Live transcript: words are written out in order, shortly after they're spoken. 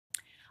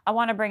I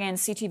want to bring in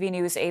CTV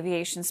News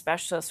aviation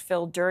specialist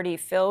Phyl Durdey.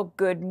 Phil,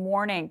 good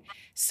morning.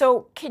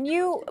 So, can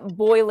you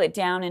boil it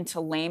down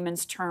into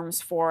layman's terms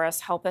for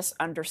us? Help us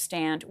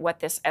understand what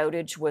this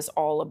outage was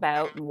all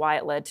about and why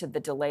it led to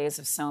the delays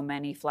of so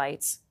many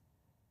flights.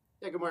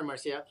 Yeah, good morning,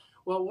 Marcia.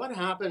 Well, what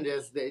happened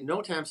is the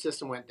NOTAM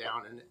system went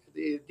down, and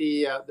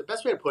the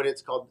best way to put it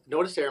is called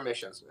notice to air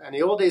missions. In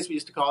the old days, we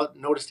used to call it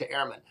notice to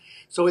airmen.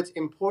 So it's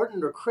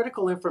important or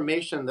critical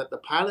information that the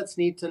pilots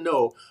need to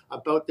know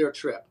about their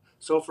trip.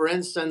 So, for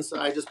instance,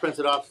 I just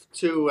printed off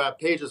two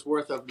pages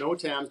worth of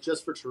NOTAMs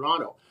just for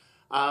Toronto.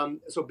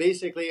 So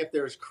basically, if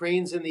there's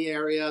cranes in the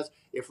areas,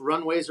 if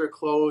runways are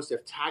closed,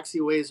 if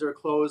taxiways are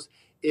closed,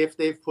 if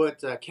they've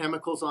put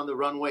chemicals on the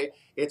runway,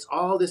 it's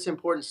all this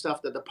important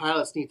stuff that the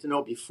pilots need to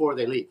know before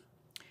they leave.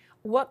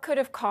 What could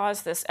have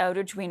caused this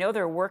outage? We know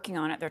they're working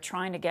on it, they're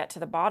trying to get to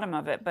the bottom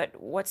of it,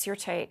 but what's your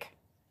take?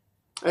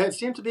 It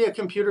seemed to be a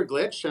computer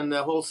glitch, and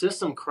the whole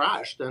system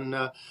crashed, and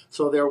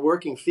so they're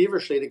working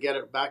feverishly to get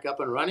it back up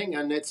and running.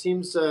 And it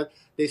seems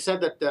they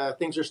said that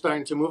things are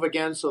starting to move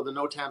again, so the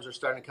NOTAMs are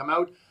starting to come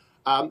out.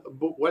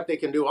 But what they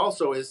can do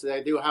also is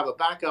they do have a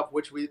backup,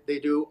 which they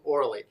do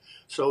orally.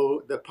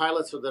 So the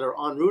pilots that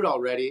are en route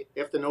already,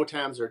 if the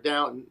NOTAMs are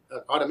down,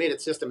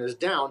 automated system is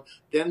down,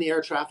 then the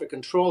air traffic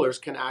controllers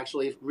can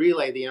actually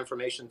relay the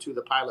information to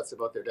the pilots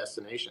about their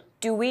destination.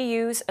 Do we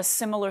use a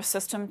similar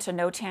system to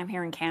NOTAM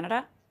here in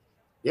Canada?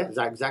 Yeah,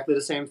 exactly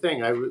the same thing.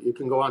 You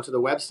can go onto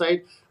the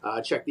website,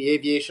 check the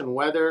aviation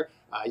weather.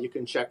 You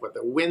can check what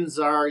the winds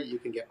are. You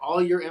can get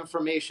all your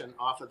information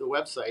off of the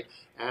website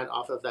and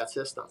off of that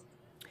system.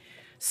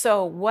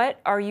 So,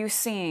 what are you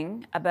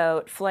seeing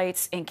about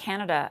flights in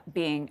Canada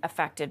being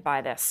affected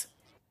by this?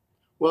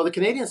 Well, the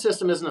Canadian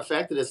system isn't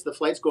affected. It's the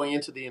flights going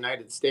into the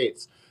United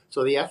States.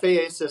 So the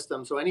FAA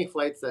system, so any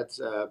flights that's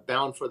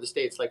bound for the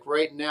States, like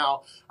right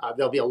now,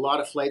 there'll be a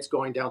lot of flights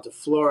going down to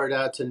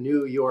Florida, to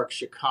New York,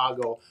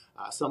 Chicago,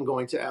 some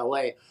going to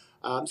LA.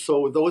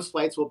 So those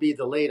flights will be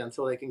delayed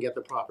until they can get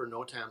the proper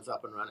NOTAMs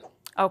up and running.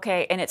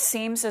 Okay, and it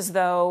seems as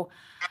though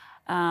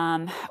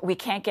we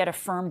can't get a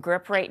firm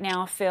grip right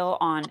now, Phil,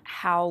 on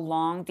how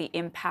long the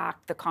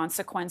impact, the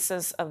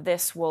consequences of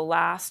this will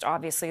last.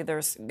 Obviously,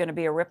 there's going to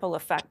be a ripple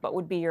effect, but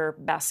what would be your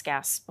best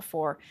guess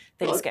before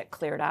things get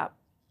cleared up?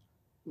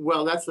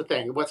 Well, that's the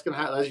thing. What's going to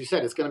happen, as you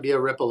said, it's going to be a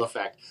ripple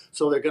effect.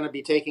 So they're going to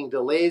be taking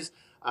delays.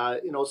 They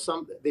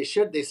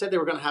said they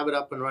were going to have it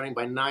up and running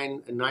by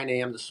 9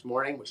 a.m. this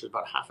morning, which is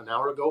about half an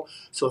hour ago.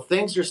 So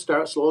things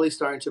are slowly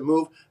starting to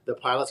move. The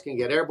pilots can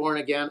get airborne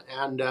again,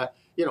 and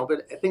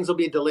but things will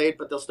be delayed,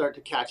 but they'll start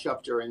to catch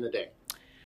up during the day.